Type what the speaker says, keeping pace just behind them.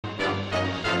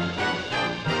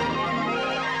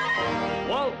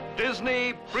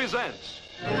Disney presents.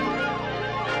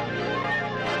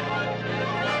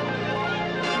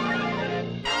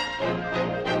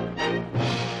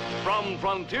 From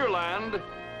Frontierland.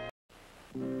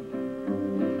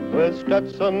 With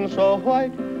Stetson so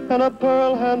white and a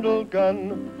pearl-handled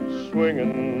gun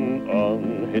swinging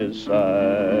on his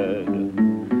side,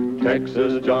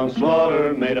 Texas John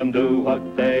Slaughter made 'em do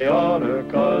what they oughta,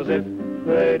 'cause if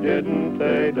they didn't,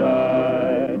 they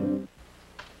died.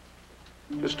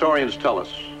 Historians tell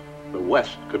us the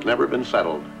West could never have been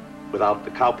settled without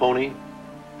the cowpony,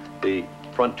 the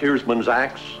frontiersman's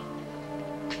axe,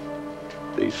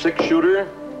 the six-shooter,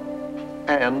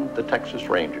 and the Texas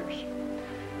Rangers.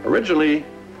 Originally,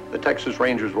 the Texas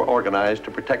Rangers were organized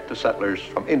to protect the settlers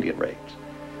from Indian raids.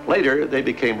 Later, they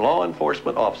became law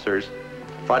enforcement officers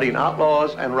fighting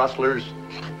outlaws and rustlers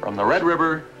from the Red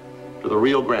River to the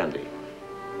Rio Grande.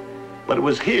 But it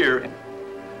was here,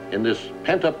 in this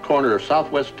pent-up corner of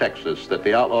southwest Texas, that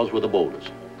the outlaws were the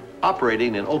boldest,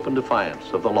 operating in open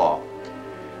defiance of the law.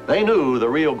 They knew the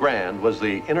Rio Grande was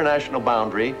the international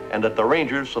boundary and that the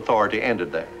Rangers' authority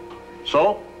ended there.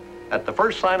 So, at the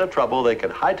first sign of trouble, they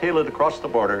could hightail it across the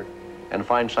border and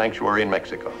find sanctuary in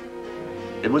Mexico.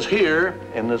 It was here,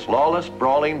 in this lawless,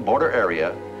 brawling border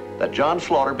area, that John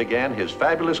Slaughter began his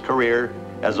fabulous career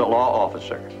as a law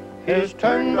officer. His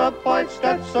turned-up white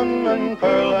Stetson and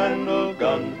pearl-handled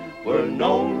gun were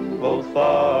known both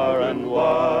far and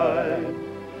wide.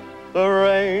 The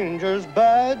Ranger's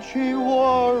badge he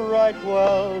wore right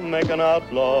well, making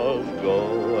outlaws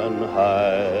go and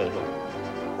hide.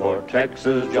 For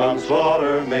Texas John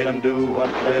Slaughter made 'em do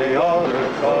what they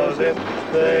oughta, 'cause if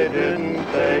they didn't,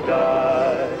 they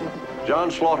died.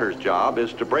 John Slaughter's job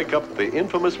is to break up the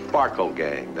infamous Barko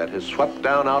gang that has swept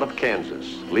down out of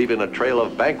Kansas, leaving a trail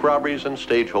of bank robberies and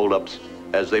stage holdups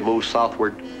as they move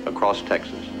southward across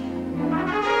Texas.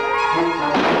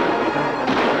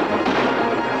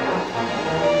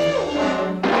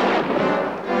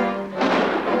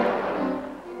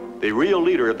 The real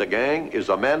leader of the gang is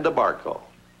Amanda Barko,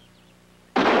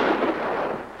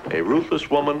 a ruthless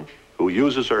woman who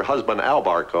uses her husband Al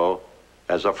Barko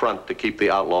as a front to keep the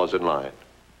outlaws in line.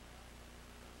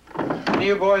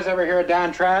 You boys ever hear of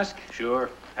Dan Trask? Sure,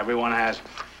 everyone has.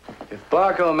 If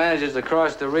Barko manages to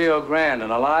cross the Rio Grande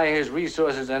and ally his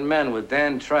resources and men with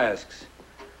Dan Trask's,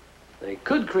 they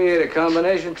could create a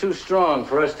combination too strong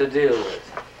for us to deal with.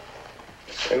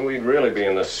 And we'd really be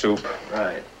in the soup.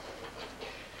 Right.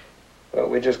 Well,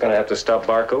 we're just gonna have to stop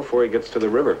Barko before he gets to the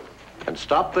river. And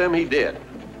stop them he did.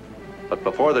 But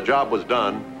before the job was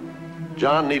done,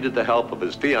 John needed the help of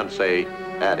his fiancée,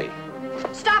 Addie.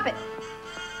 Stop it!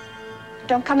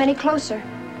 Don't come any closer.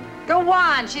 Go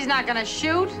on, she's not gonna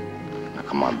shoot. Now,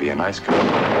 come on, be a nice girl.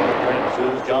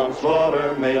 Texas John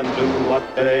Slaughter made 'em do what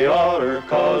they oughta,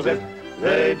 'cause if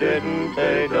they didn't,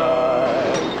 they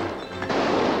died.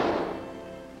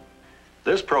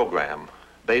 This program,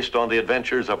 based on the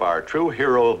adventures of our true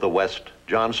hero of the West,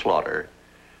 John Slaughter,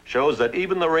 shows that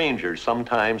even the Rangers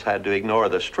sometimes had to ignore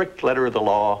the strict letter of the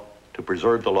law to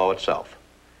preserve the law itself.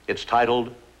 It's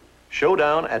titled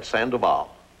Showdown at Sandoval.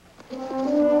 Get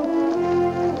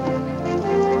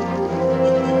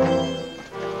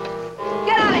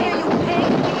out of here, you pig!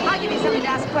 I'll give you something to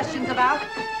ask questions about.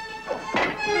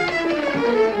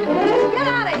 Get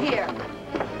out of here!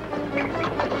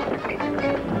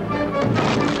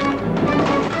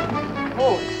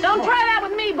 Don't try that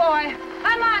with me, boy.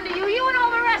 I'm on to you, you and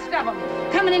all the rest of them.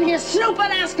 Coming in here snooping,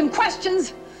 asking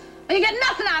questions. And you get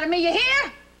nothing out of me, you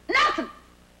hear? Nothing.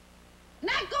 And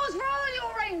that goes for all you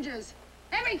Rangers.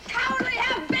 Every cowardly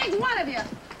half-baked one of you.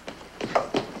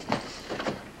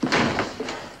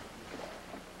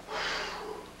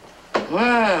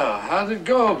 Well, how'd it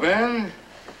go, Ben?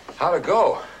 How'd it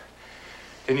go?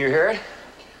 Didn't you hear it?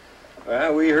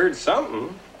 Well, we heard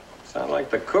something. Sounded like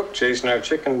the cook chasing our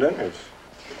chicken dinners.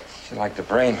 She'd like to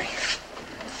brain me.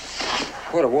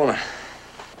 What a woman.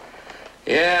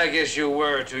 Yeah, I guess you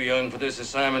were too young for this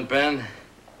assignment, Ben.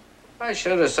 I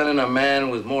should have sent in a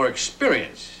man with more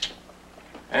experience.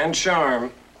 And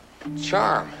charm.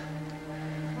 Charm.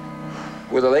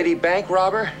 With a lady bank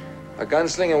robber, a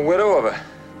gunslinging widow of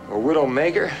a widow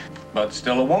maker. But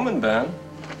still a woman, Ben.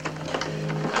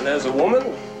 And as a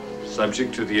woman,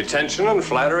 subject to the attention and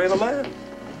flattery of a man.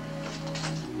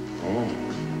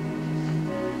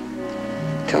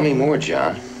 Tell me more,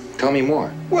 John. Tell me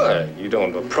more. Well, you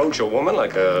don't approach a woman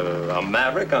like a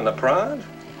maverick on the prod.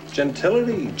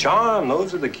 Gentility, charm,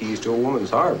 those are the keys to a woman's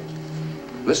heart.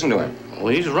 Listen to him. Well,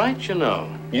 he's right, you know.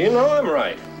 You know I'm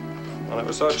right. I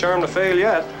never saw charm to fail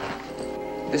yet.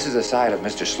 This is a side of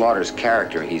Mr. Slaughter's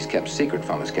character he's kept secret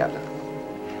from us, Captain.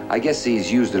 I guess he's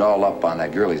used it all up on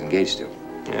that girl he's engaged to.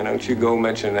 Yeah, don't you go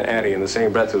mentioning Addie in the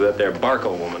same breath with that there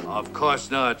Barko woman. Of course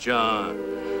not,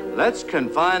 John. Let's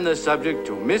confine the subject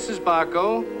to Mrs.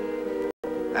 Barko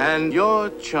and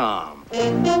your charm.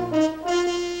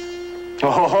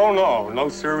 Oh, no. No,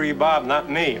 sirree, Bob, not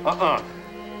me. But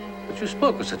you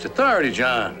spoke with such authority,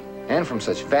 John. And from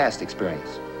such vast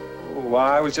experience.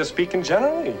 Why, I was just speaking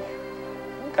generally.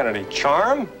 Got any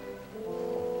charm?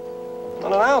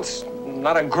 Not an ounce,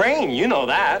 not a grain, you know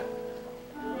that.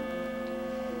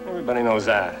 Everybody knows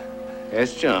that.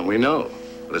 Yes, John, we know.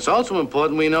 But it's also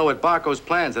important we know what Barko's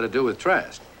plans had to do with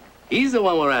Trask. He's the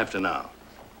one we're after now.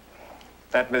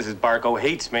 That Mrs. Barko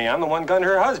hates me. I'm the one gun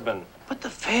her husband. But the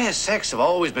fair sex have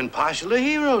always been partial to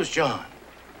heroes, John.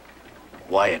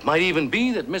 Why, it might even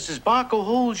be that Mrs. Barko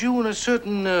holds you in a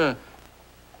certain,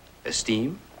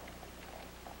 esteem.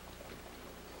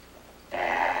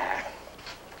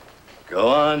 Go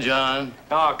on, John.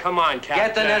 Oh, come on, Captain.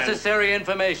 Get the necessary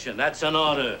information. That's an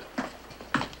order.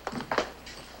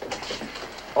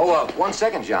 Oh, 1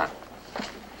 second, John.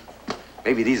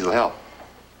 Maybe these will help.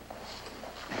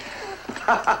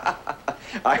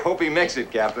 I hope he makes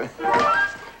it, Captain.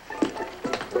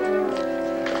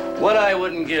 What I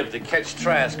wouldn't give to catch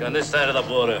Trask on this side of the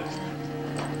border.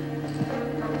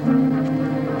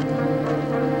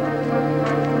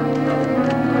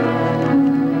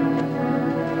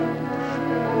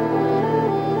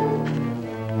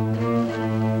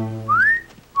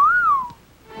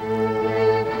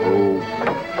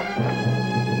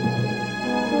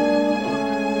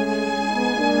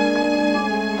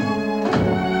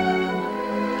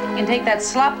 Take that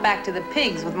slop back to the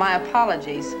pigs with my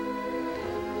apologies.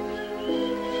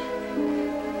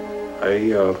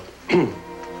 I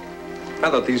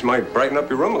thought these might brighten up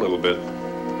your room a little bit.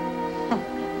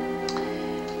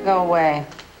 Go away.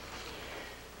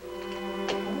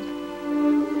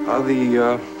 How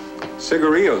the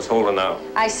cigarillos holding out?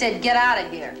 I said get out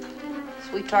of here.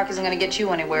 Sweet talk isn't gonna get you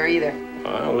anywhere either.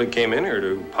 I only came in here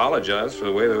to apologize for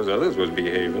the way those others was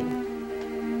behaving.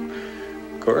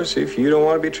 Of course, if you don't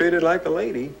want to be treated like a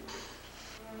lady.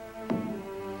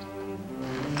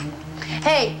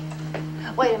 Hey,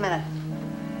 wait a minute.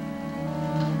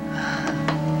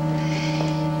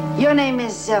 Your name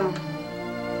is,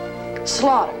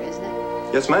 Slaughter, isn't it?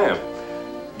 Yes, ma'am.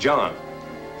 John.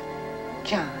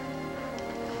 John.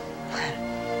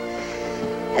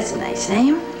 That's a nice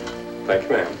name. Thank you,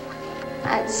 ma'am.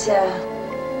 That's,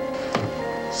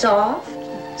 soft,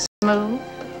 smooth.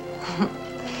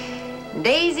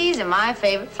 Daisies are my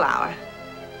favorite flower.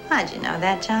 How'd you know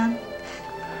that, John?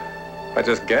 I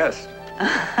just guessed.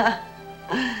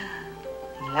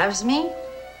 He loves me.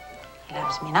 He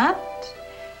loves me not.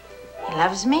 He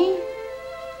loves me.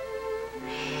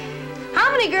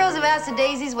 How many girls have asked the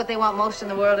daisies what they want most in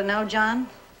the world to know, John?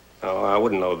 Oh, I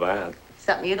wouldn't know that.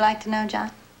 Something you'd like to know,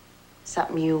 John?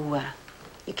 Something you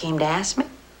came to ask me?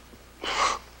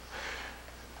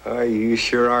 Oh, you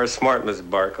sure are smart, Miss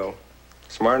Barko.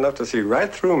 Smart enough to see right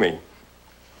through me.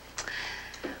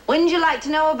 Wouldn't you like to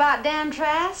know about Dan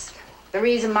Trask? The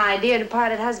reason my dear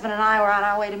departed husband and I were on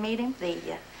our way to meet him?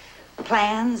 The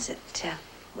plans that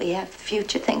we have for the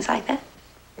future, things like that?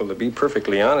 Well, to be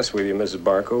perfectly honest with you, Mrs.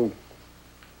 Barko,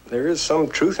 there is some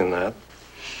truth in that.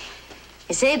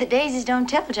 You say the daisies don't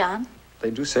tell, John.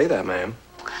 They do say that, ma'am.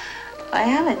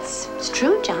 Well, it's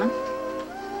true, John.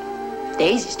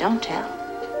 Daisies don't tell.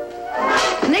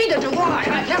 Neither do I.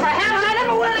 I never have, and I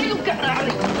never will. You get out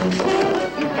of here.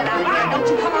 You get out of here. Don't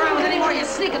you come around with any more of your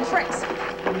sneaking tricks.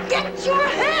 Get your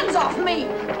hands off me.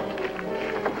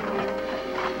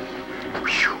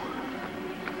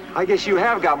 I guess you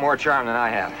have got more charm than I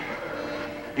have.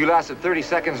 You lasted 30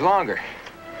 seconds longer.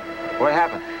 What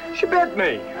happened? She bit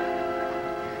me.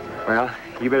 Well,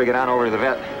 you better get on over to the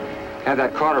vet. Have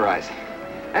that cauterized.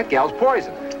 That gal's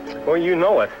poison. Well, you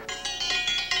know it.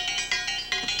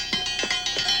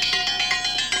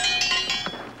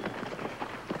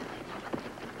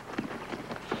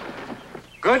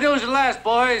 Good news at last,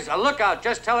 boys. A lookout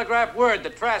just telegraphed word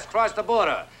that Trask crossed the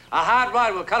border. A hard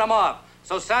ride will cut him off.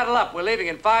 So saddle up. We're leaving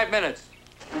in 5 minutes.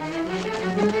 You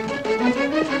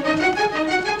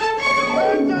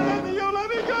let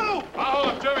me go! Hold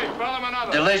up, Jimmy. Fell him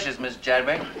another. Delicious, Miss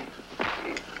Chadwick.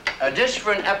 A dish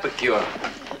for an epicure.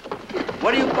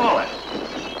 What do you call it?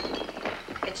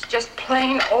 It's just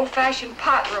plain old-fashioned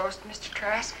pot roast, Mr.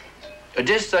 Trask. A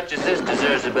dish such as this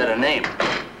deserves a better name.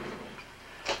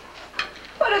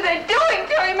 What are they doing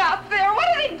to him out there? What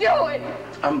are they doing?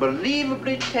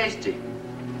 Unbelievably tasty.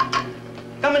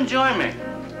 Come and join me.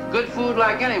 Good food,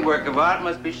 like any work of art,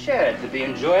 must be shared to be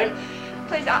enjoyed.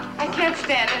 Please, I can't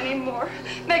stand anymore.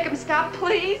 Make him stop,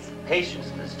 please.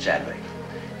 Patience, Miss Chadwick.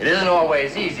 It isn't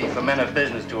always easy for men of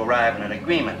business to arrive in an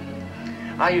agreement.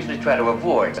 I usually try to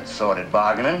avoid that sordid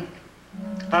bargaining.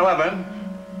 However,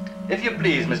 if you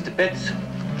please, Mr. Pitts.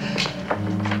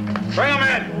 Bring him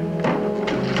in!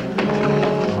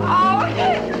 Oh,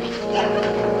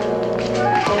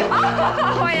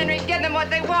 Henry, get them what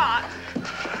they want.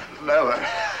 Never.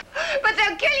 But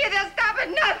they'll kill you. They'll stop at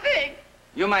nothing.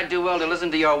 You might do well to listen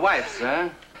to your wife,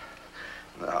 sir.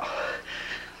 No.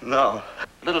 No.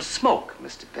 A little smoke,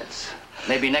 Mr. Pitts.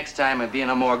 Maybe next time I'll be in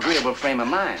a more agreeable frame of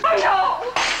mind. Oh,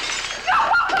 no! No!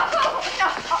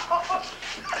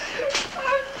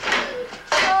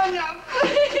 Oh, no,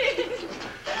 please!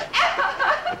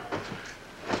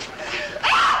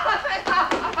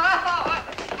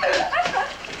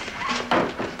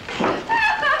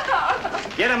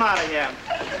 Get him out of here.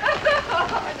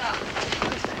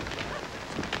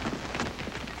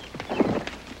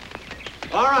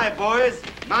 All right, boys,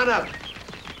 mount up.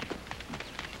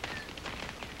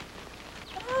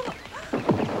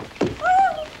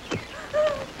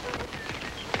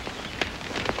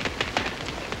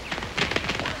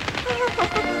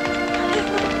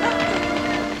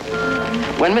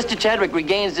 When Mr. Chadwick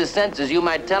regains his senses, you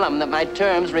might tell him that my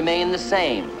terms remain the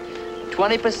same.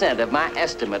 20% of my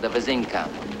estimate of his income.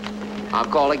 I'll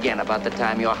call again about the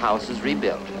time your house is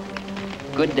rebuilt.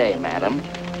 Good day, madam.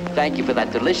 Thank you for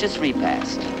that delicious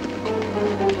repast.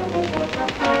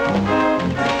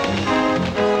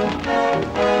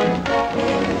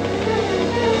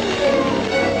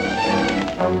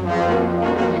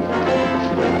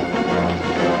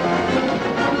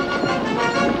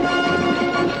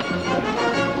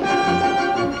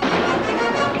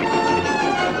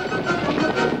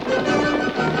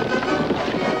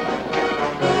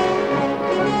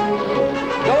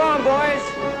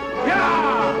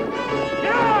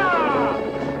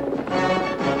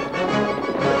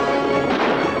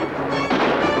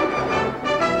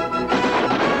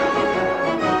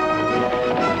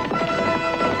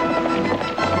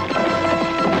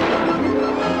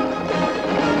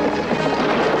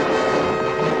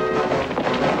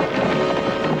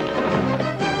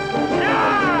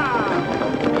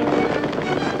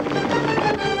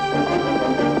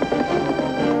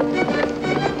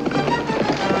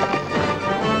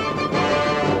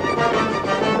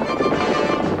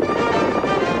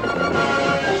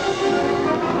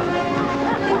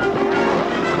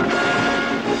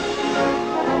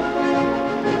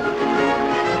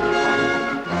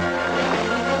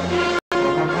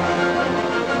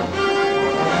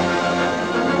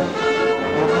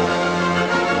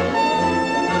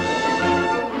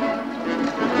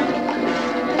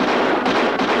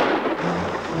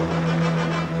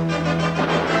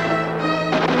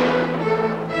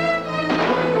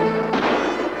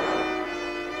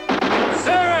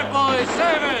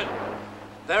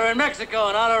 They're in Mexico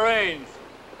and out of range.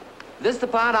 This the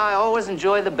part I always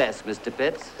enjoy the best, Mr.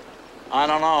 Pitts. I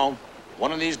don't know.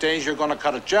 One of these days you're gonna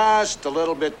cut it just a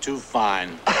little bit too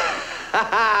fine.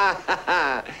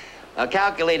 A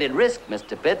calculated risk,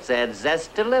 Mr. Pitts, adds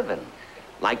zest to living,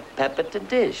 like pepper to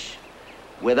dish.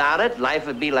 Without it, life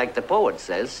would be like the poet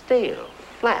says, stale,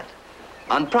 flat,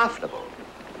 unprofitable.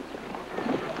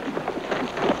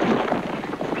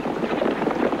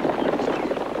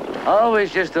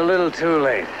 Always just a little too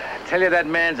late. I tell you, that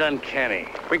man's uncanny.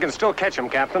 We can still catch him,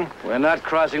 Captain. We're not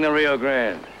crossing the Rio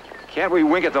Grande. Can't we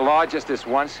wink at the law just this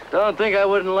once? Don't think I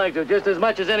wouldn't like to, just as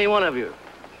much as any one of you.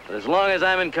 But as long as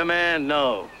I'm in command,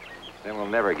 no. Then we'll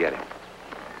never get him.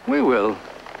 We will.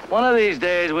 One of these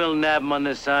days, we'll nab him on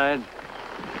this side.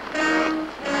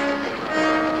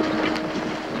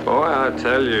 Boy, I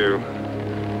tell you,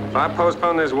 if I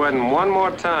postpone this wedding one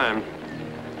more time,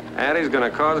 Addie's gonna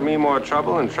cause me more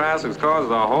trouble than Trask has caused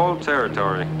the whole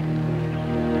territory.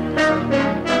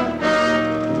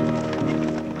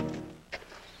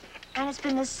 And it's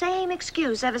been the same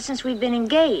excuse ever since we've been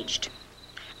engaged.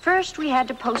 First, we had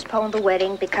to postpone the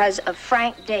wedding because of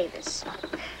Frank Davis.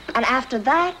 And after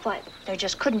that, what? There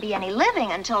just couldn't be any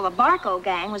living until the Barko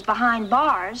gang was behind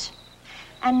bars.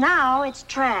 And now it's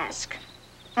Trask.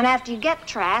 And after you get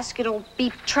Trask, it'll be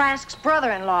Trask's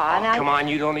brother-in-law. Oh, come on,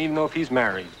 you don't even know if he's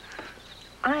married.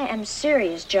 I am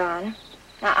serious, John.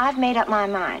 Now, I've made up my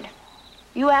mind.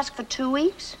 You ask for 2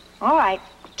 weeks? All right,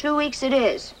 2 weeks it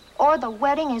is. Or the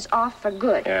wedding is off for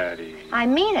good. Addie. I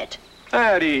mean it.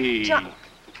 Addie. John,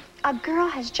 a girl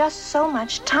has just so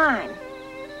much time.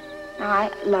 Now,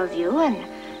 I love you, and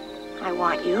I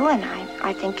want you, and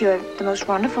I think you're the most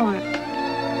wonderful...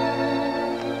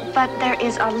 But there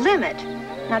is a limit.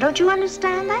 Now, don't you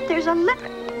understand that? There's a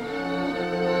limit.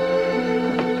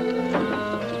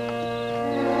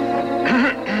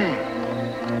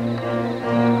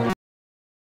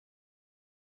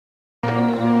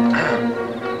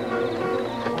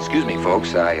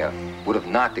 folks. I would have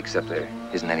knocked, except there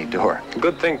isn't any door.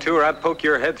 Good thing, too, or I'd poke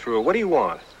your head through it. What do you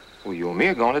want? Well, you and me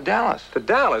are going to Dallas. To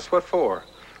Dallas? What for?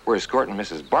 We're escorting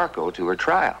Mrs. Barko to her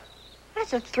trial.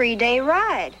 That's a 3-day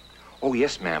ride. Oh,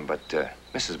 yes, ma'am, but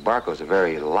Mrs. Barko's a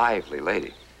very lively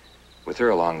lady. With her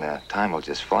along, the time will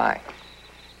just fly.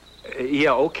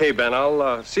 Yeah, okay, Ben.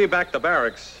 I'll see you back at the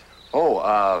barracks.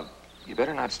 Oh, you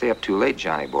better not stay up too late,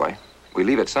 Johnny boy. We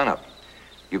leave at sunup.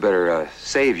 You better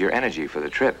save your energy for the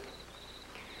trip.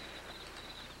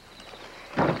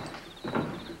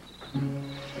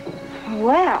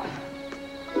 Well.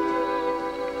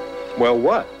 Well,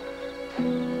 what?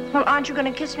 Well, aren't you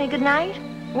going to kiss me goodnight?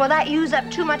 Will that use up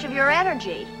too much of your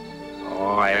energy?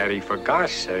 Oh, Addie, for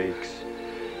gosh sakes.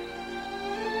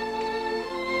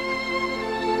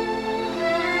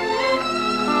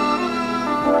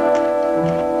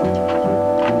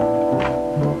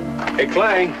 Hey,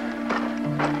 Clay.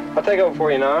 I'll take over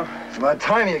for you now. It's about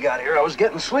time you got here. I was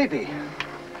getting sleepy.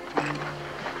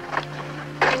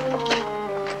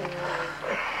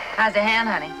 How's the hand,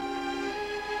 honey?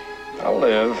 I'll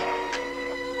live.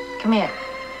 Come here.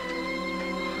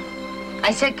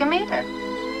 I said come here.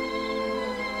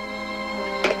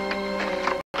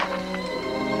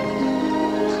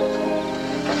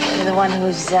 You're the one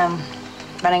who's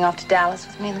running off to Dallas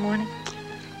with me in the morning?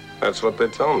 That's what they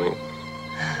told me.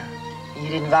 You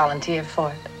didn't volunteer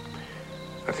for it.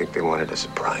 I think they wanted to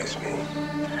surprise me.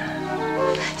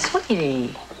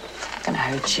 Sweetie, it's not gonna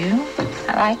hurt you.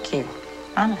 I like you,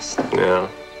 honest. Yeah?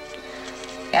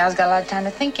 Gal's got a lot of time to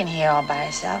think in here all by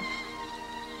herself.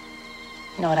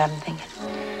 You know what I've been thinking?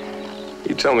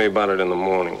 You tell me about it in the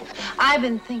morning. I've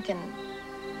been thinking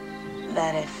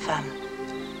that if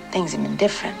things had been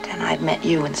different and I'd met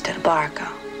you instead of Barko,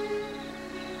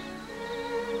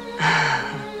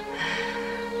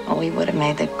 well, we would have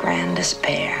made the grandest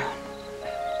pair.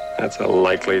 That's a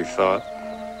likely thought.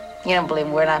 You don't believe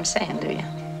a word I'm saying, do you?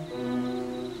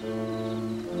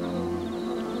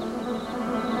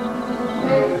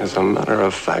 As a matter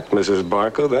of fact, Mrs.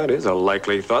 Barko, that is a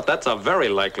likely thought. That's a very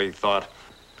likely thought.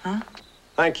 Huh?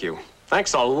 Thank you.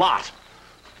 Thanks a lot.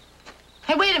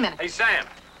 Hey, wait a minute. Hey, Sam.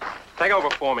 Take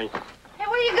over for me. Hey,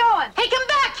 where are you going? Hey, come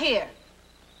back here.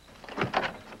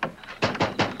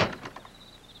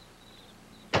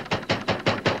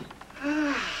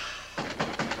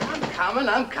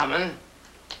 I'm coming.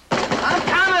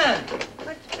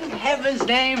 What in heaven's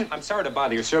name? I'm sorry to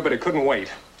bother you, sir, but it couldn't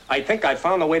wait. I think I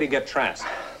found a way to get Trask.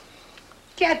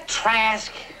 Get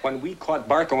Trask? When we caught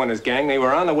Barko and his gang, they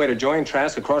were on their way to join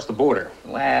Trask across the border.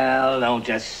 Well, don't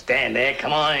just stand there.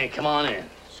 Come on in.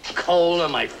 It's cold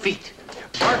on my feet.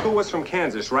 Barko was from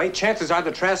Kansas, right? Chances are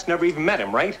the Trask never even met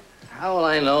him, right? How will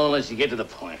I know unless you get to the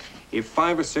point? If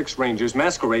 5 or 6 Rangers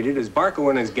masqueraded as Barko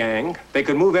and his gang, they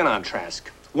could move in on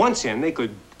Trask. Once in, they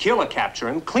could kill or capture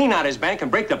him, clean out his bank,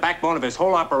 and break the backbone of his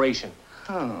whole operation.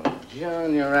 Oh,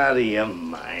 John, you're out of your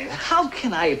mind. How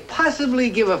can I possibly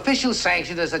give official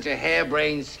sanction to such a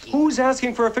harebrained scheme? Who's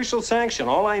asking for official sanction?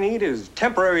 All I need is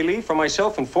temporary leave for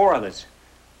myself and 4 others.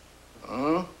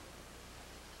 Huh?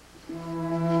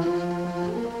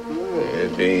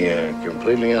 You'd be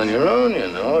completely on your own, you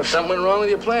know. If something went wrong with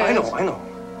your plans. I know.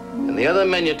 And the other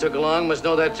men you took along must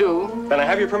know that, too. Then I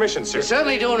have your permission, sir. You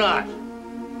certainly do not.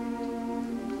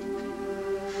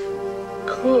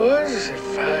 Of course, if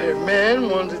 5 men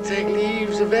wanted to take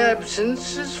leaves of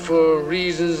absences for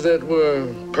reasons that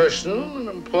were personal and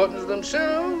important to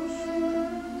themselves,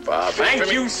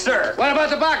 Thank you, sir. What about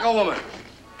the Barko woman?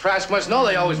 Trask must know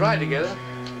they always ride together.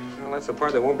 Well, that's the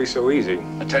part that won't be so easy.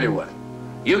 I tell you what.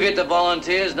 You get the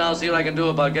volunteers, and I'll see what I can do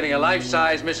about getting a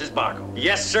life-size Mrs. Barko.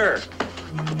 Yes, sir.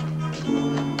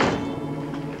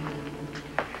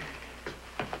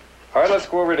 All right, let's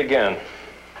go over it again.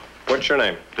 What's your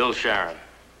name? Bill Sharon.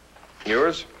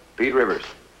 Yours? Pete Rivers.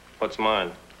 What's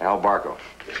mine? Al Barko.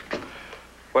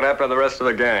 What happened to the rest of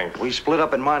the gang? We split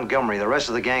up in Montgomery. The rest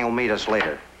of the gang will meet us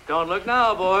later. Don't look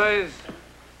now, boys.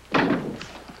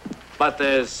 But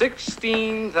there's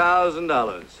 $16,000.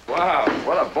 Wow,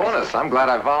 what a bonus. I'm glad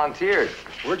I volunteered.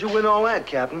 Where'd you win all that,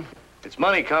 Captain? It's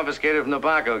money confiscated from the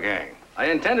Barko gang. I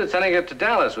intended sending it to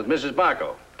Dallas with Mrs.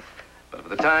 Barko. But for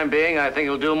the time being, I think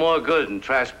it'll do more good in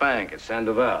Trask Bank at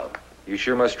Sandoval. You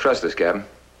sure must trust us, Captain.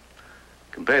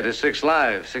 Compared to 6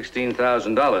 lives,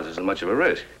 $16,000 isn't much of a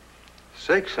risk.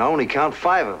 6? I only count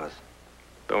 5 of us.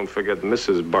 Don't forget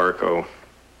Mrs. Barko.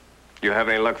 You have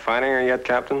any luck finding her yet,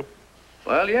 Captain?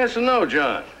 Well, yes and no,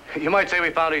 John. You might say we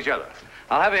found each other.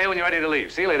 I'll have you here when you're ready to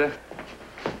leave. See you later.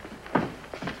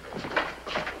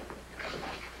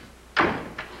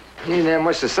 He didn't have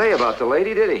much to say about the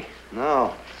lady, did he?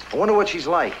 No. I wonder what she's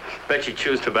like. Bet she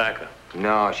chews tobacco.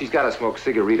 No, she's got to smoke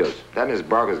cigarettos. That Miss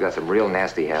Barko's got some real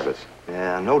nasty habits.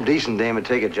 Yeah, no decent dame would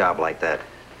take a job like that.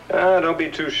 Don't be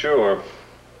too sure.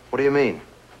 What do you mean?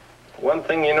 One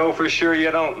thing you know for sure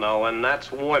you don't know, and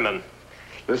that's women.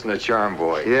 Listen to Charm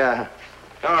Boy. Yeah.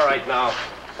 All right, now,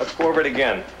 let's go over it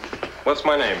again. What's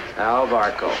my name? Al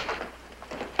Barko.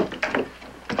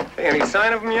 Hey, any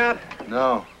sign of him yet?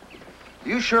 No.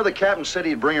 You sure the captain said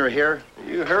he'd bring her here?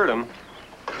 You heard him.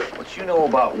 What you know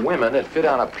about women that fit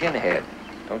on a pinhead?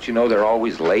 Don't you know they're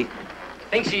always late?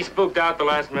 Think she spooked out the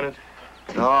last minute?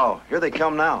 No. Here they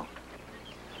come now.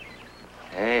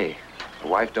 Hey, the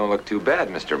wife don't look too bad,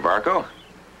 Mr. Barko.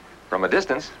 From a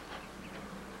distance.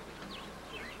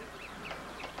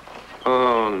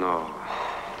 Oh, no.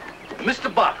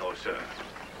 Mr. Barko, sir.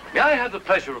 May I have the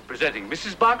pleasure of presenting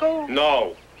Mrs. Barko?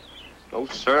 No. No,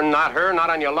 sir, not her, not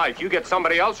on your life. You get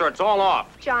somebody else or it's all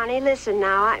off. Johnny, listen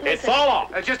now. It's all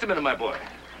off. Just a minute, my boy.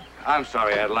 I'm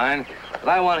sorry, Adeline, but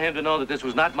I want him to know that this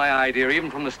was not my idea, even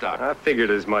from the start. I figured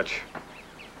as much.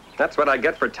 That's what I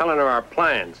get for telling her our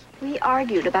plans. We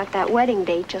argued about that wedding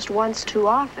date just once too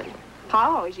often.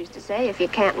 Pa always used to say, if you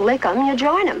can't lick 'em, you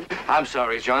join 'em. I'm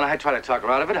sorry, John. I tried to talk her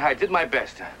out of it. I did my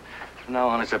best. From now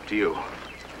on, it's up to you.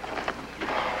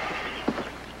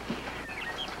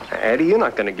 Addie, you're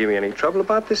not going to give me any trouble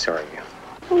about this, are you?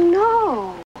 Oh,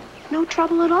 no. No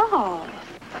trouble at all.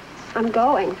 I'm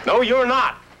going. No, you're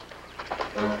not.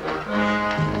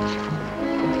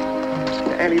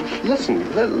 Addie,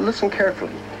 listen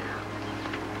carefully.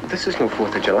 This is no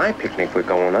 4th of July picnic we're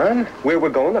going on. Where we're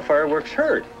going, the fireworks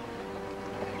heard.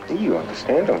 You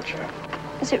understand, don't you?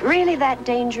 Is it really that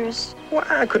dangerous? Well,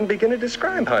 I couldn't begin to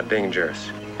describe how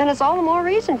dangerous. Then it's all the more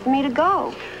reason for me to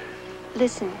go.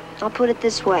 Listen, I'll put it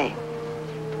this way.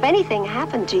 If anything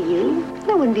happened to you,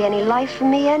 there wouldn't be any life for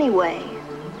me anyway.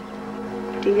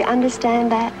 Do you understand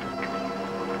that?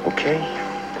 Okay.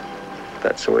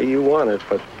 That's the way you want it,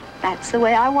 but... That's the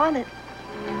way I want it.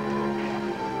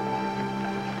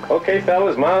 Okay,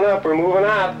 fellas, mount up. We're moving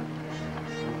out.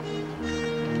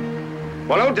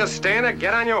 Well, don't just stand there.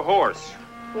 Get on your horse.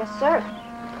 Yes, sir.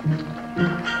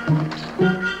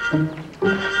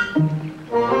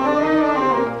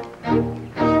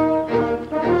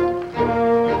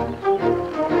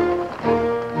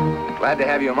 Glad to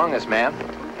have you among us, ma'am.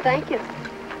 Thank you.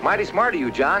 Mighty smart of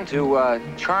you, John, to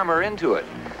charm her into it.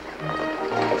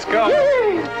 Let's go.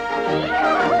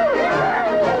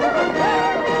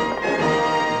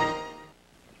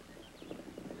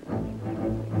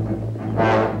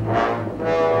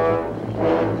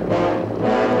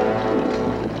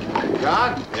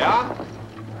 John? Yeah?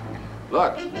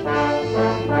 Look.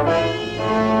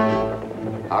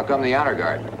 How come the honor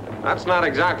guard? That's not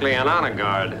exactly an honor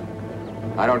guard.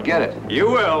 I don't get it. You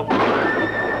will.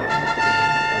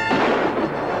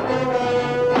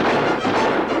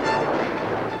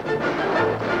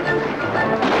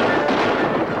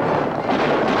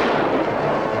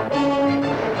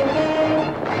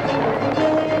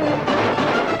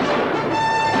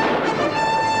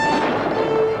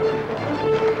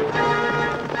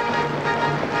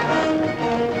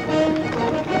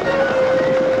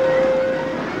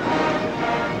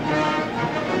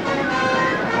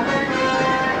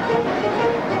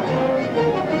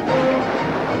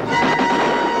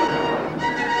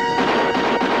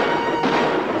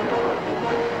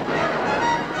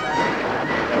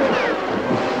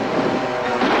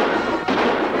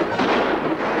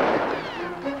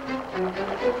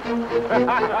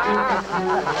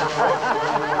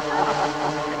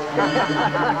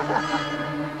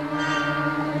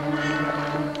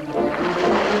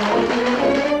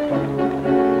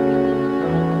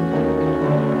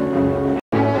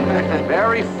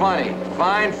 Very funny.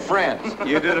 Fine friends.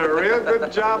 You did a real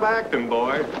good job acting,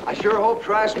 boy. I sure hope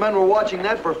Trask men were watching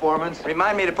that performance.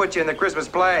 Remind me to put you in the Christmas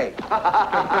play.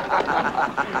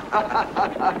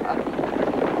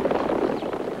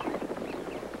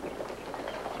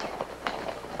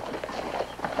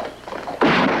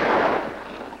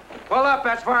 Pull up,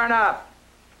 that's far enough.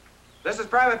 This is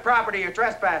private property, you're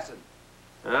trespassing.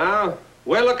 Oh,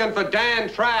 we're looking for Dan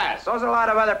Trask. So's a lot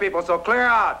of other people, so clear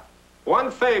out.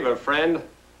 One favor, friend.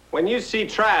 When you see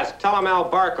Trask, tell him Al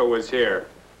Barko was here.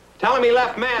 Tell him he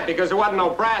left mad because there wasn't no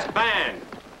brass band.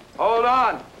 Hold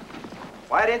on.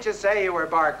 Why didn't you say you were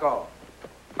Barko?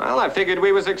 Well, I figured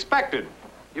we was expected.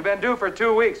 You've been due for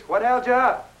 2 weeks. What held you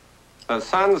up? The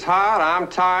sun's hot, I'm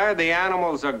tired, the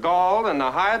animals are galled, and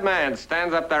the hired man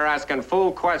stands up there asking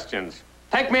fool questions.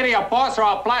 Take me to your boss or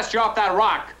I'll blast you off that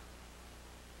rock.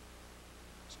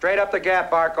 Straight up the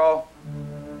gap, Barko.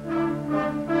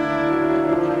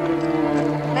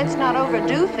 Let's not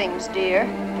overdo things, dear.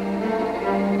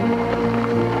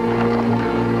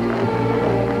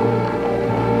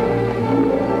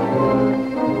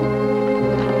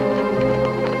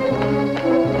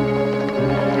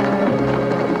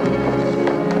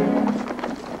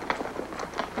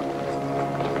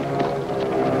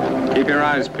 your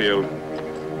eyes peeled.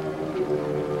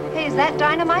 Hey, is that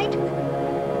dynamite?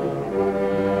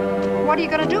 What are you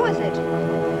going to do with it?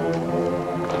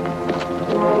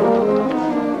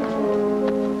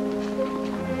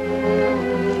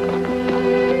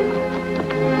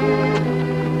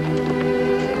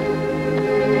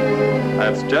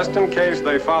 That's just in case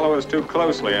they follow us too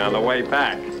closely on the way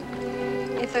back.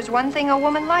 If there's one thing a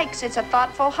woman likes, it's a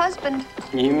thoughtful husband.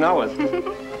 You know it.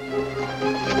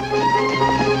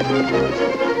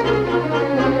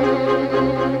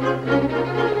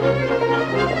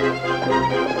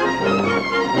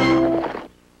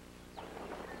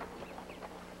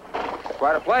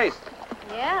 Quite a place.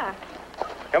 Yeah.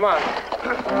 Come on.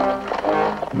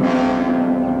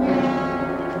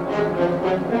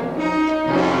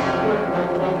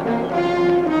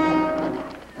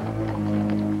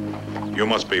 You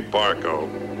must be Barko.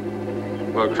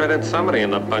 Well, credit somebody in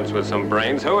the bunch with some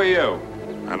brains. Who are you?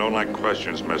 I don't like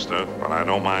questions, mister, but I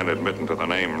don't mind admitting to the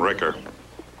name Ricker.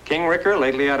 King Ricker,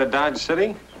 lately out of Dodge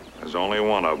City? There's only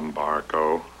one of them,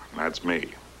 Barko, and that's me.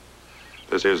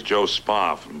 This here's Joe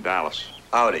Spa from Dallas.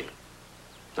 Howdy.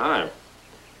 Hi.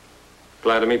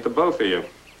 Glad to meet the both of you.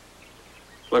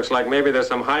 Looks like maybe there's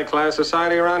some high-class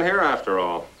society around here after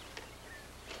all.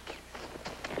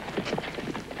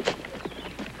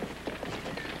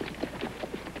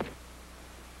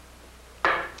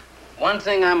 One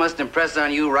thing I must impress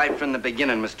on you right from the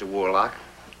beginning, Mr. Warlock.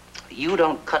 You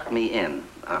don't cut me in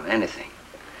on anything.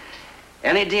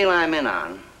 Any deal I'm in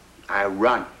on, I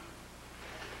run.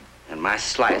 And my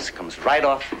slice comes right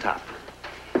off the top.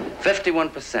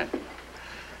 51%.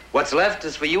 What's left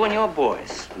is for you and your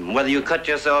boys. And whether you cut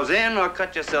yourselves in or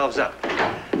cut yourselves up,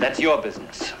 that's your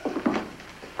business.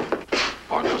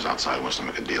 Barko's outside, wants to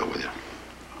make a deal with you.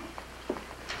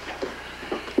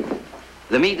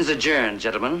 The meeting's adjourned,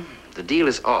 gentlemen. The deal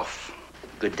is off.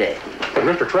 Good day.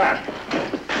 Mr. Trask.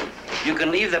 You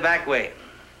can leave the back way.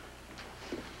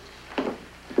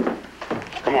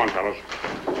 Come on, fellas.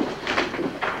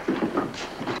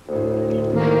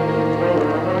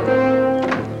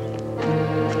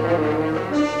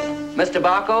 Mr.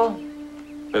 Barko?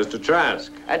 Mr.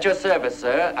 Trask. At your service,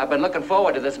 sir. I've been looking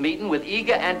forward to this meeting with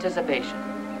eager anticipation.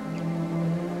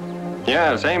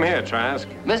 Yeah, same here, Trask.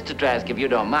 Mr. Trask, if you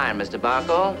don't mind, Mr.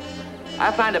 Barko, I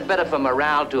find it better for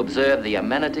morale to observe the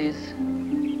amenities.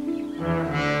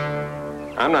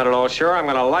 I'm not at all sure I'm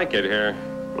gonna like it here.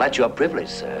 Well, that's your privilege,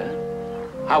 sir.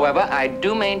 However, I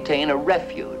do maintain a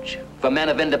refuge for men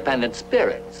of independent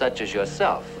spirit, such as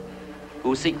yourself,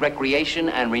 who seek recreation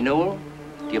and renewal.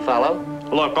 Do you follow?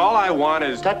 Look, all I want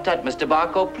is... Tut, tut, Mr.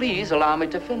 Barko, please allow me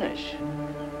to finish.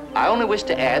 I only wish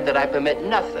to add that I permit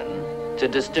nothing to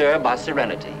disturb our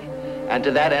serenity. And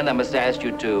to that end, I must ask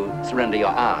you to surrender your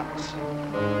arms.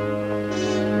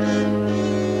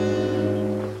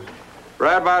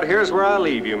 Right about here's where I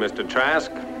leave you, Mr.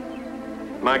 Trask.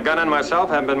 My gun and myself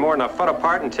haven't been more than a foot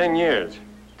apart in 10 years.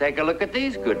 Take a look at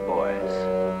these good boys.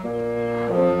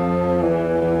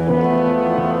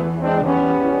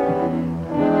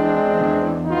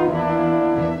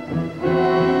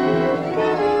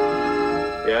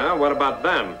 Yeah, what about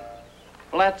them?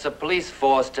 Well, that's a police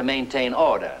force to maintain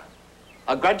order.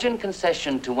 A grudging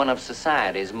concession to one of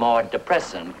society's more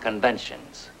depressing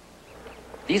conventions.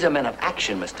 These are men of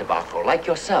action, Mr. Barko, like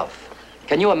yourself.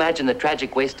 Can you imagine the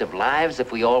tragic waste of lives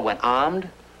if we all went armed?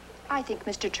 I think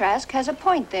Mr. Trask has a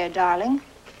point there, darling.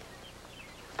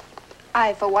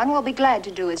 I, for one, will be glad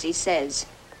to do as he says.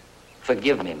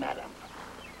 Forgive me, madam.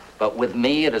 But with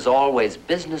me, it is always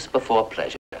business before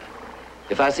pleasure.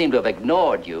 If I seem to have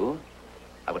ignored you,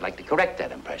 I would like to correct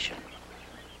that impression.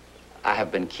 I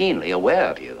have been keenly aware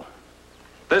of you.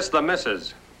 This the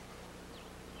missus.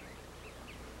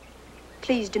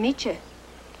 Pleased to meet you.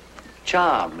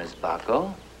 Charmed, Miss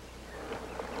Barko.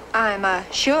 I'm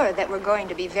sure that we're going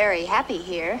to be very happy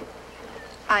here.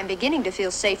 I'm beginning to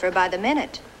feel safer by the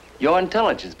minute. Your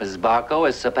intelligence, Mrs. Barko,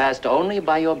 is surpassed only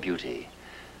by your beauty.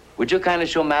 Would you kindly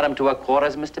show Madam to her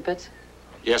quarters, Mr. Pitts?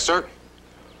 Yes, sir.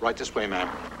 Right this way, ma'am.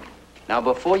 Now,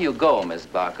 before you go, Miss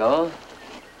Barko,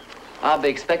 I'll be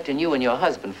expecting you and your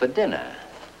husband for dinner.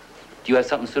 Do you have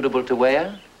something suitable to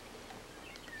wear?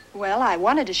 Well, I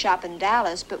wanted to shop in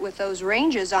Dallas, but with those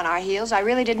Rangers on our heels, I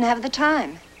really didn't have the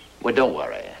time. Well, don't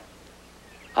worry.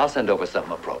 I'll send over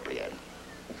something appropriate.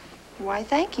 Why,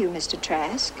 thank you, Mr.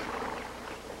 Trask.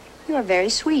 You are very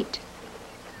sweet.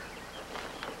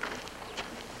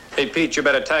 Hey, Pete, you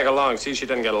better tag along, see she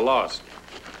doesn't get lost.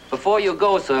 Before you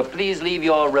go, sir, please leave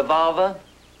your revolver.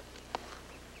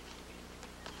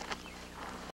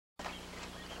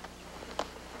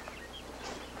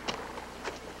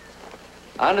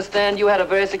 I understand you had a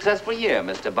very successful year,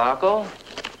 Mr. Barko.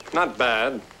 Not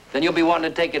bad. Then you'll be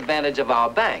wanting to take advantage of our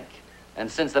bank. And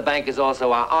since the bank is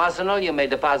also our arsenal, you may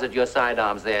deposit your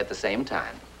sidearms there at the same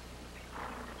time.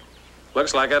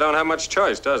 Looks like I don't have much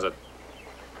choice, does it?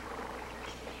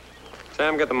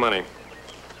 Sam, get the money.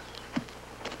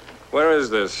 Where is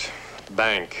this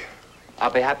bank?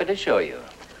 I'll be happy to show you.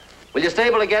 Will you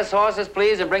stable the guest horses,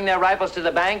 please, and bring their rifles to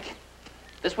the bank?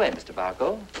 This way, Mr.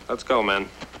 Barko. Let's go, man.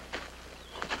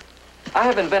 I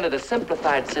have invented a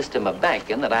simplified system of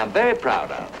banking that I'm very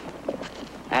proud of.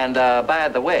 And, by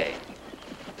the way,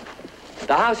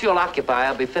 the house you'll occupy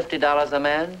will be $50 a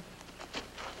man.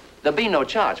 There'll be no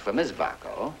charge for Miss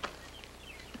Barko.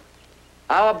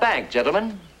 Our bank,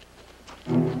 gentlemen.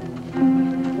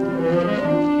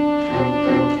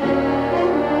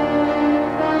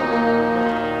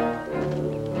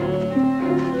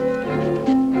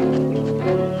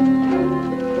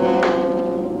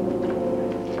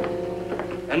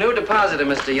 A new depositor,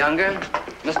 Mr. Younger.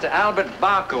 Mr. Albert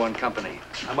Barko and Company.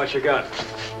 How much you got?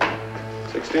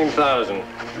 16,000.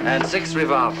 And 6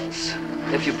 revolvers.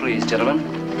 If you please, gentlemen.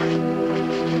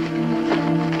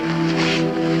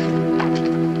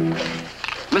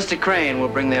 Mr. Crane will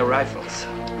bring their rifles.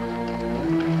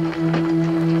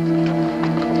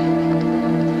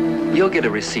 You'll get a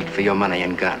receipt for your money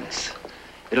and guns.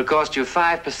 It'll cost you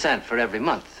 5% for every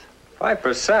month.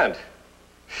 5%?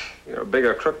 You're a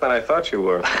bigger crook than I thought you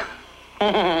were.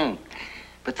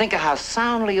 But think of how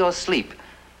soundly you'll sleep,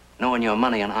 knowing your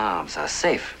money and arms are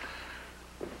safe.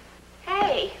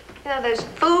 Hey, you know, there's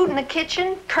food in the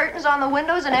kitchen, curtains on the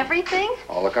windows and everything.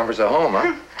 All the comforts of home,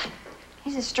 huh?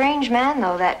 He's a strange man,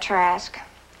 though, that Trask.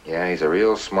 Yeah, he's a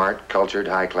real smart, cultured,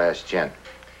 high-class gent.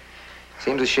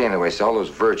 Seems a shame to waste all those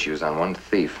virtues on one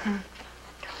thief.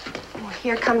 Well,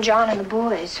 here come John and the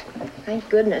boys. Thank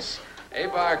goodness. Hey,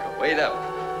 Barko, wait up.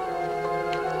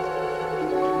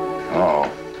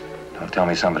 Oh, don't tell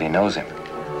me somebody knows him.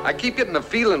 I keep getting the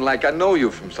feeling like I know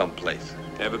you from someplace.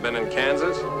 Ever been in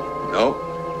Kansas?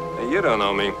 No. Hey, you don't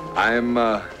know me.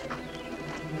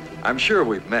 I'm sure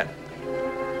we've met.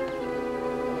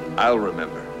 I'll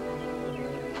remember.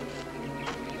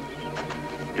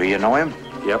 Do you know him?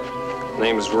 Yep.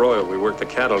 Name's Royal. We worked the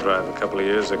cattle drive a couple of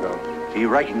years ago. He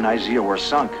recognized you were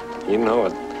sunk. You know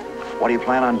it. What do you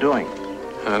plan on doing?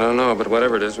 I don't know, but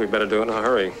whatever it is, we better do it in a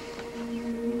hurry.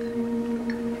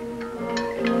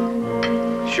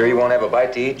 Sure you won't have a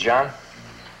bite to eat, John?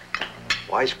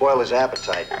 Why spoil his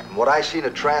appetite? From what I seen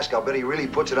of Trask, I'll bet he really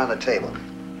puts it on the table.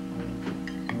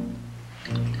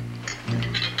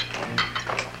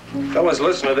 Fellas,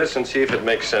 listen to this and see if it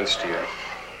makes sense to you.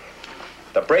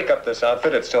 To break up this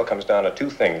outfit, it still comes down to 2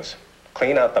 things.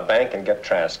 Clean out the bank and get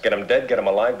Trask. Get him dead, get him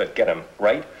alive, but get him,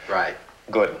 right? Right.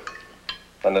 Good.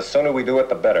 And the sooner we do it,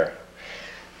 the better.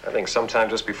 I think sometime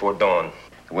just before dawn.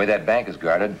 The way that bank is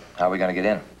guarded, how are we going to get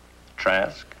in?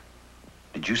 Trask?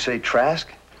 Did you say Trask?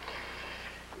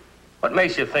 What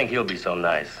makes you think he'll be so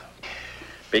nice?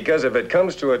 Because if it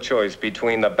comes to a choice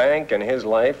between the bank and his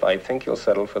life, I think you'll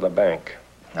settle for the bank.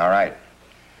 All right.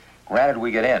 Granted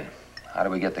we get in. How do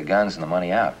we get the guns and the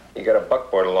money out? You get a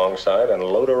buckboard alongside and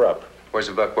load her up. Where's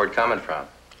the buckboard coming from?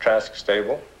 Trask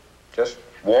stable. Just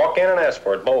walk in and ask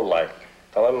for it, bold-like.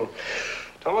 Tell him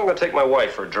I'm gonna take my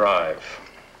wife for a drive.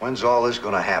 When's all this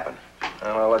gonna happen? And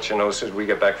I'll let you know as soon as we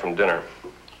get back from dinner.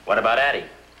 What about Addie?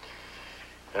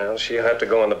 Well, she'll have to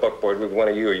go on the buckboard with one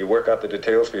of you. You work out the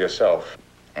details for yourself.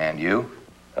 And you?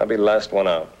 I'll be the last one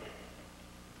out.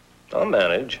 I'll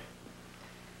manage.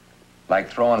 Like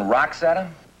throwing rocks at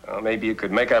him? Well, maybe you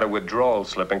could make out a withdrawal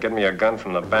slip and get me a gun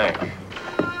from the bank.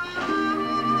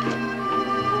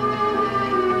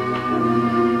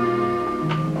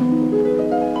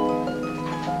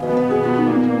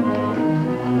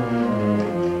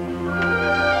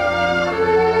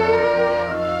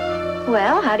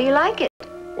 Well, how do you like it?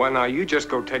 Well, now, you just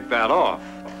go take that off.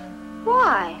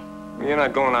 Why? You're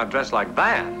not going out dressed like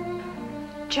that.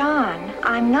 John,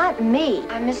 I'm not me.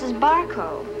 I'm Mrs.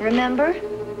 Barko, remember?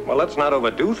 Well, let's not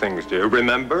overdo things, dear.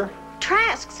 Remember?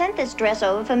 Trask sent this dress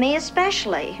over for me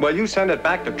especially. Well, you send it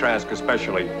back to Trask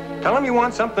especially. Tell him you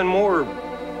want something more.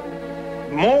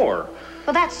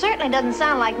 Well, that certainly doesn't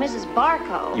sound like Mrs.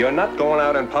 Barko. You're not going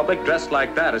out in public dressed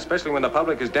like that, especially when the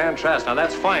public is Dan Trask. Now,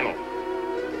 that's final.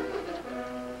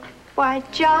 Why,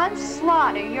 John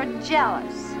Slaughter, you're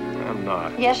jealous. I'm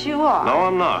not. Yes, you are. No,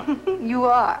 I'm not. You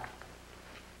are.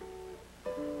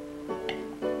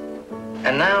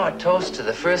 And now a toast to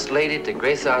the First Lady to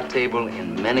grace our table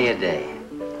in many a day.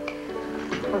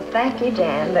 Well, thank you,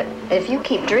 Dan, but if you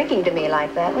keep drinking to me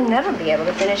like that, we'll never be able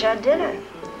to finish our dinner.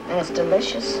 And it's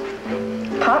delicious.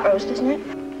 Pot roast, isn't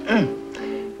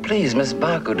it? Please, Miss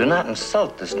Barko, do not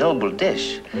insult this noble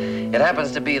dish. It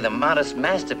happens to be the modest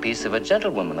masterpiece of a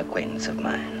gentlewoman acquaintance of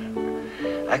mine.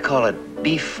 I call it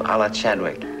beef a la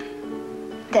Chadwick.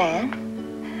 Dan,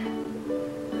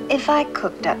 if I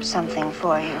cooked up something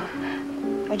for you,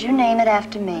 would you name it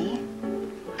after me?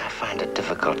 I find it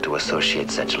difficult to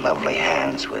associate such lovely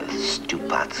hands with stew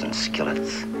pots and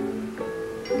skillets.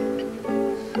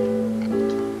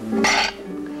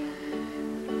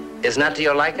 Is not to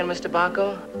your liking, Mr.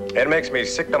 Barko? It makes me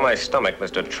sick to my stomach,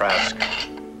 Mr. Trask.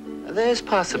 There's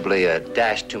possibly a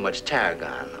dash too much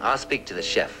tarragon. I'll speak to the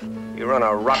chef. You run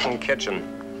a rotten kitchen.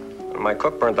 When my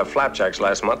cook burnt the flapjacks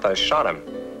last month, I shot him.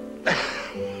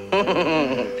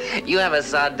 You have a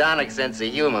sardonic sense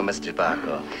of humor, Mr.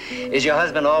 Barko. Is your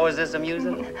husband always this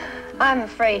amusing? I'm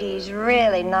afraid he's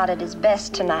really not at his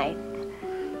best tonight.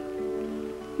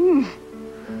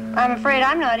 I'm afraid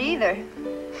I'm not either.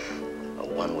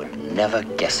 One would never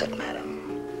guess it, madam.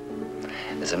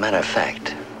 As a matter of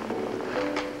fact...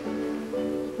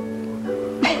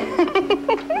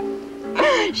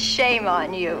 Shame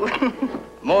on you.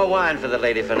 More wine for the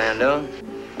lady, Fernando.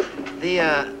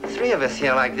 The three of us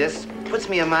here like this puts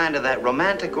me in mind of that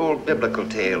romantic old biblical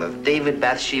tale of David,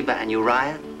 Bathsheba, and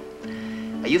Uriah.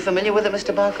 Are you familiar with it,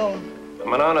 Mr. Barko?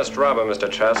 I'm an honest robber,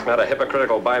 Mr. Trask, not a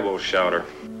hypocritical Bible shouter.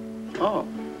 Oh.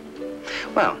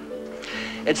 Well,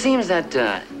 it seems that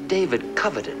David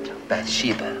coveted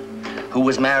Bathsheba, who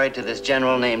was married to this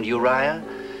general named Uriah.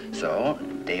 So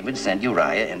David sent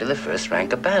Uriah into the first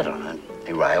rank of battle, and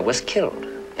Uriah was killed.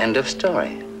 End of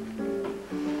story.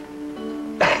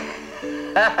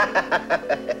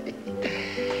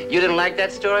 You didn't like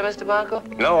that story, Mr. Barko?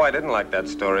 No, I didn't like that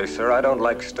story, sir. I don't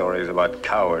like stories about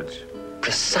cowards.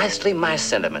 Precisely my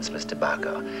sentiments, Mr.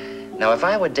 Barko. Now, if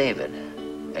I were David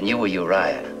and you were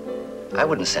Uriah, I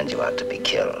wouldn't send you out to be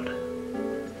killed.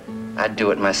 I'd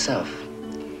do it myself.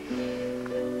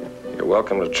 You're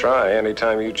welcome to try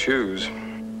anytime you choose.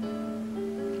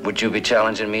 Would you be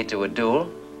challenging me to a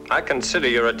duel? I consider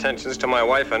your attentions to my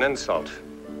wife an insult.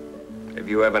 If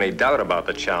you have any doubt about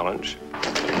the challenge...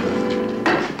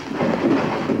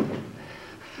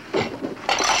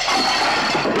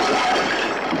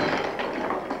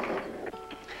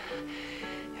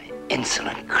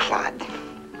 Insolent clod.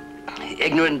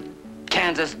 Ignorant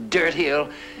Kansas dirt heel.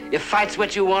 If fight's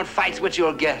what you want, fight's what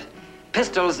you'll get.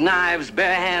 Pistols, knives,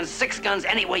 bare hands, 6 guns,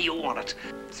 any way you want it.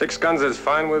 6 guns is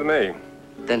fine with me.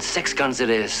 Then 6 guns it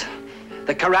is.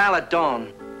 The corral at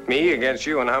dawn. Me against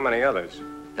you and how many others?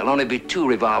 There'll only be 2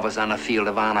 revolvers on the field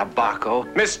of honor,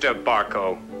 Barko. Mr.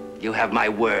 Barko. You have my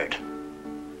word.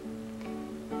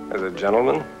 As a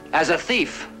gentleman? As a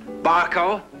thief,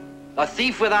 Barko. A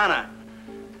thief with honor.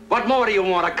 What more do you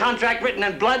want? A contract written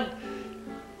in blood?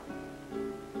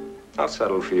 I'll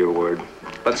settle for your word.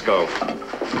 Let's go.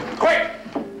 Quick!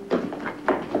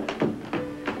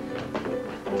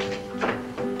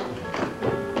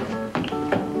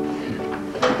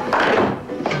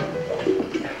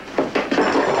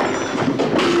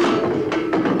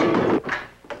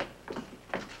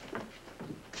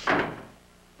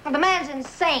 The man's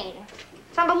insane.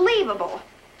 It's unbelievable.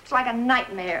 It's like a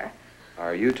nightmare.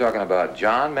 Are you talking about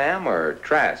John, ma'am, or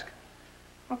Trask?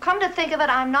 Well, come to think of it,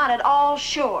 I'm not at all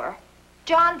sure.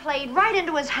 John played right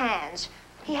into his hands.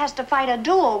 He has to fight a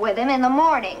duel with him in the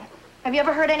morning. Have you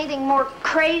ever heard anything more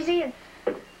crazy?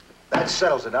 That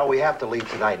settles it. Now we have to leave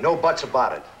tonight. No buts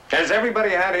about it. Has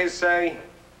everybody had his say?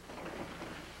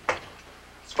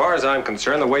 As far as I'm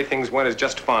concerned, the way things went is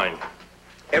just fine.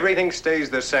 Everything stays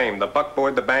the same. The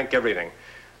buckboard, the bank, everything.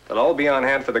 They'll all be on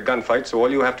hand for the gunfight, so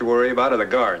all you have to worry about are the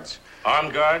guards.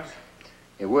 Armed guards?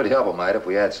 It would help a mite if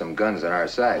we had some guns on our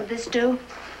side. Would this do?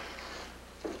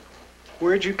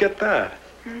 Where'd you get that?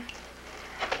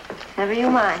 Never you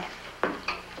mind.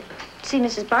 See,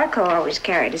 Mrs. Barko always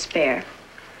carried a spare.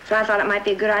 So I thought it might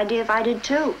be a good idea if I did,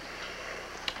 too.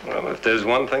 Well, if there's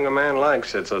one thing a man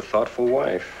likes, it's a thoughtful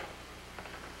wife.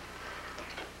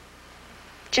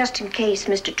 Just in case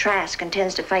Mr. Trask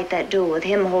intends to fight that duel with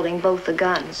him holding both the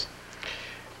guns.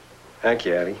 Thank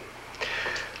you, Addie.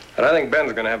 But I think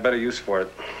Ben's gonna have better use for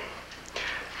it.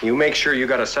 You make sure you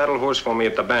got a saddle horse for me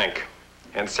at the bank.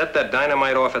 And set that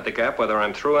dynamite off at the Gap whether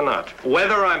I'm through or not.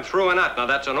 Whether I'm through or not. Now,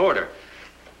 that's an order.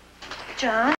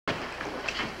 John,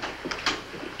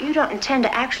 you don't intend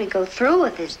to actually go through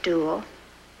with this duel.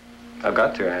 I've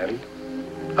got to, Addie.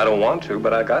 I don't want to,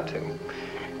 but I got to.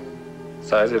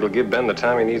 Besides, it'll give Ben the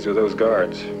time he needs with those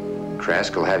guards.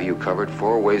 Trask will have you covered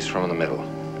 4 ways from the middle.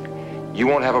 You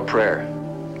won't have a prayer.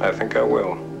 I think I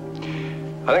will.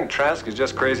 I think Trask is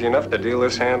just crazy enough to deal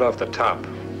this hand off the top.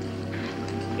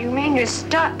 You mean you're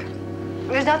stuck?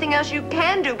 There's nothing else you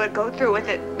can do but go through with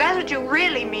it. That's what you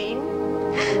really mean.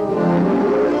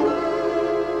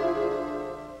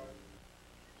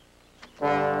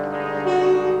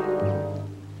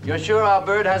 You're sure our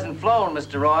bird hasn't flown,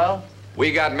 Mr. Royal?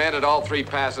 We got men at all 3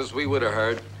 passes. We would have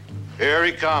heard. Here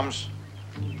he comes.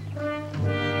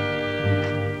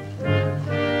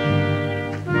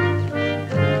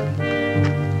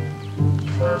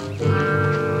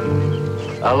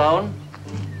 Alone?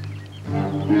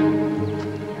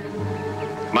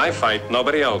 My fight,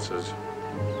 nobody else's.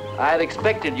 I had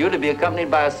expected you to be accompanied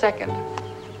by a second.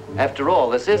 After all,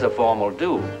 this is a formal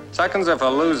duel. Seconds are for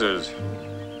losers.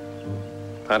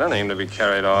 I don't aim to be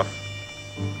carried off.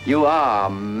 You are a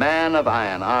man of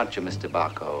iron, aren't you, Mr.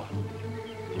 Barko?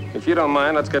 If you don't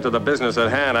mind, let's get to the business at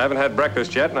hand. I haven't had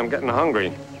breakfast yet, and I'm getting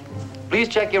hungry. Please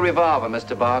check your revolver,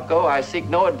 Mr. Barko. I seek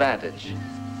no advantage.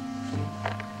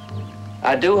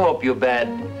 I do hope you bade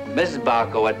Mrs.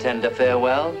 Barko a tender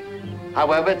farewell.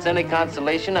 However, it's any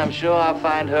consolation, I'm sure I'll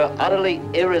find her utterly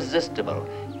irresistible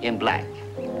in black.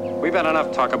 We've had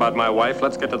enough talk about my wife.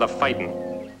 Let's get to the fighting.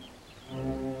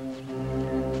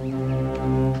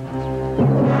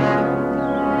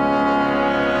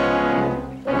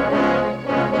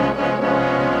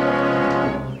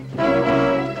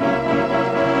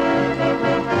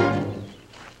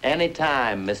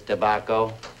 Anytime, Mr.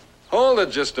 Barko. Hold it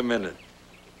just a minute.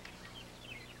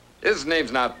 His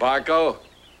name's not Barko.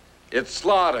 It's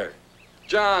Slaughter.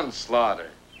 John Slaughter.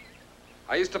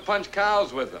 I used to punch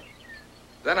cows with him.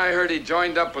 Then I heard he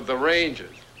joined up with the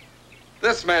Rangers.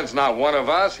 This man's not one of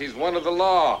us. He's one of the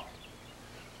law.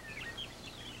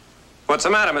 What's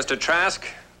the matter, Mr. Trask?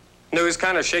 News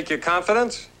kind of shake your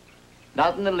confidence?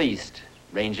 Not in the least,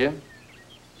 Ranger.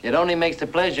 It only makes the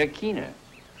pleasure keener.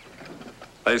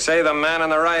 They say the man on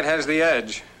the right has the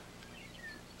edge.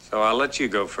 So I'll let you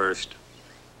go first.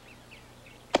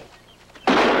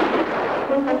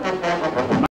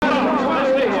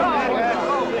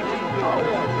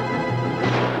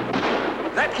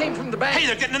 That came from the bank. Hey,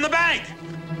 they're getting in the bank!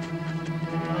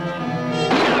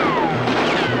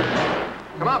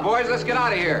 Come on, boys, let's get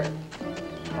out of here.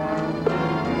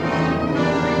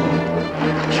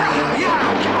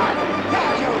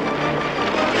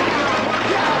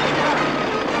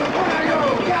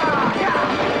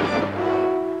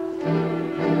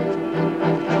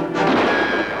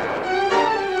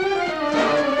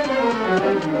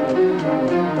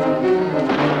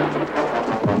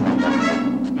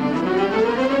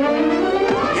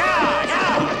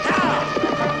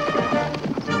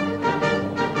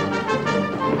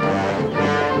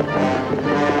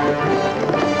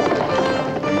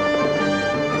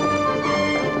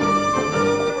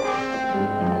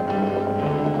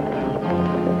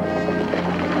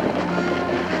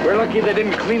 We're lucky they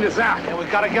didn't clean us out. And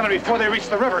we've got to get them before they reach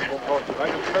the river.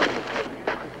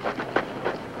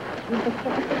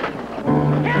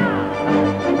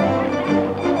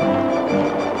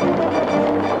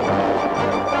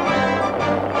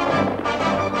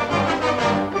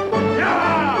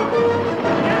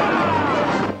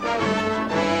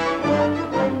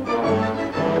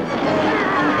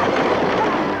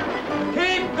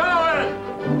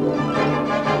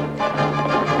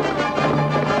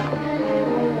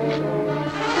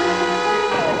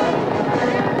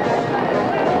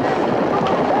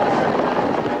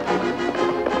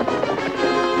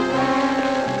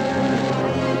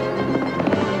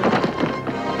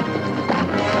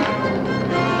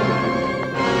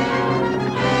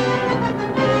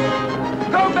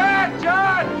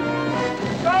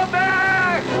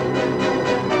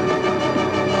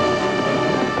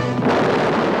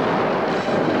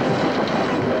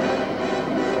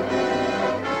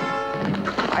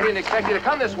 Expect you to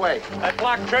come this way. That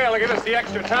blocked trail will give us the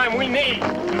extra time we need.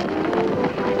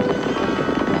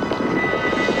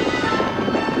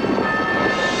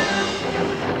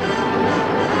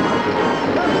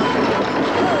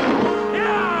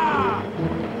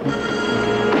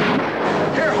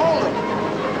 Here, hold it.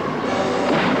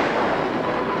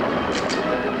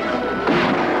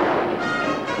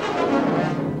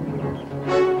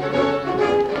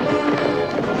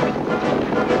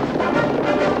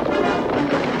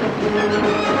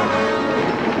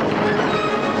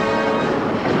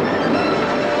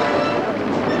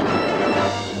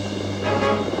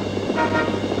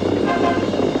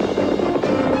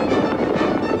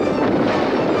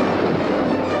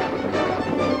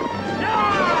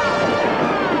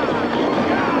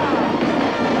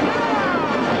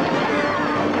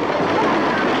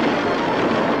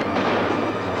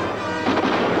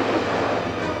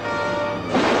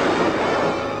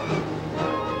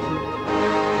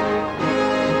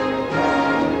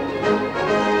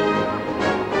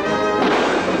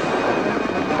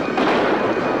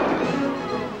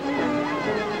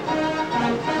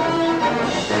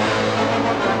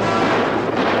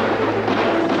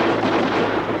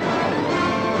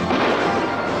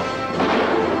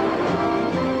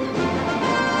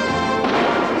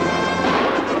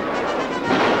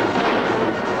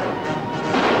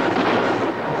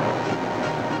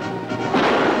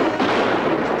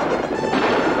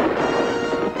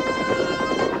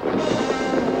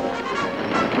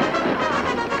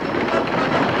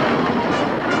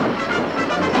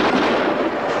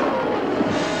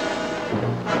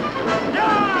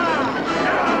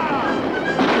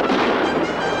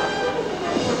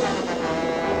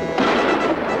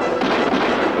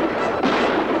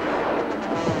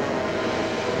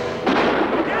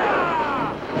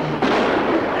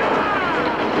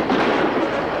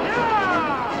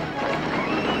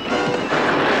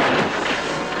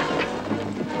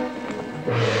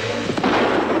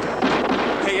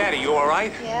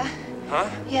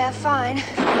 fine.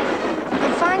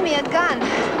 But find me a gun.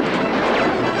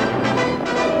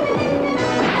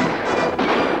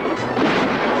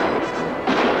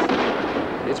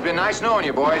 It's been nice knowing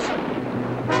you, boys.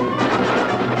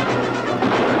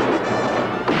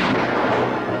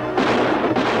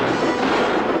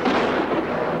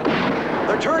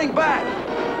 They're turning back.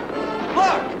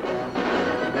 Look!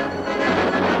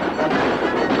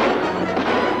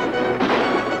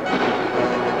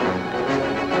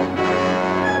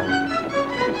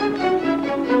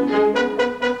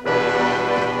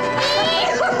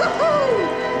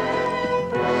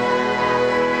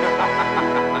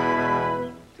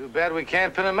 Too bad we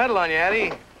can't pin a medal on you,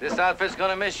 Addie. This outfit's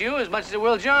gonna miss you as much as it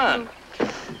will John.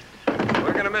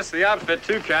 We're gonna miss the outfit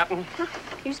too, Captain.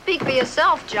 You speak for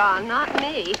yourself, John, not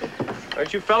me.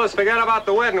 Don't you fellas forget about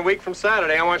the wedding a week from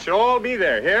Saturday. I want you to all be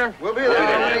there, here? We'll be there.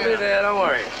 We'll be there, don't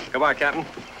worry. Goodbye, Captain.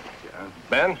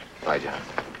 Ben? Bye, John.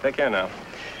 Take care now.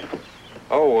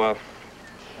 Oh,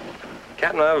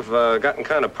 Captain, I've gotten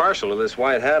kind of partial to this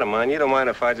white hat of mine. You don't mind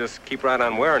if I just keep right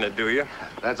on wearing it, do you?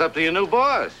 That's up to your new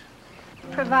boss.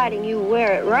 Providing you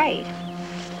wear it right.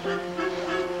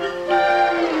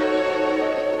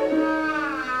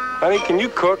 Honey, can you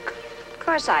cook? Of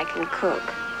course I can cook.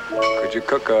 Could you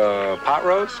cook a pot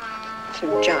roast?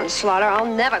 So, John Slaughter, I'll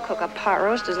never cook a pot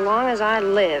roast as long as I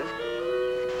live.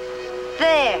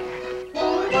 There.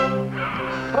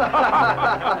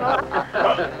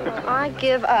 I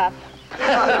give up. Come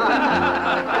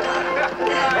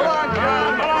on,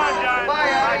 John. Come on, John.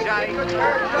 Bye, Johnny. Good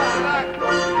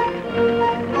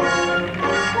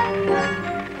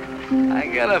I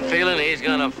got a feeling he's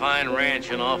gonna find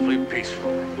ranching awfully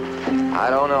peaceful. I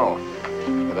don't know.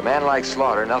 With a man like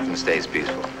Slaughter, nothing stays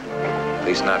peaceful. At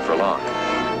least not for long.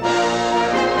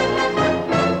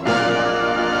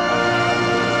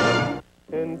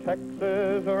 In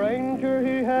Texas, a ranger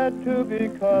he had to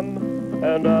become,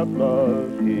 and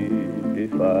outlaws he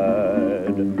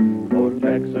defied. For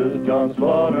Texas, John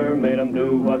Slaughter made 'em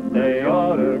do what they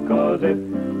oughta, 'cause if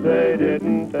they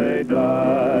didn't, they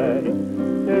died.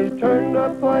 His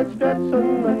turned-up white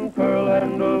Stetson and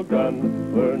pearl-handled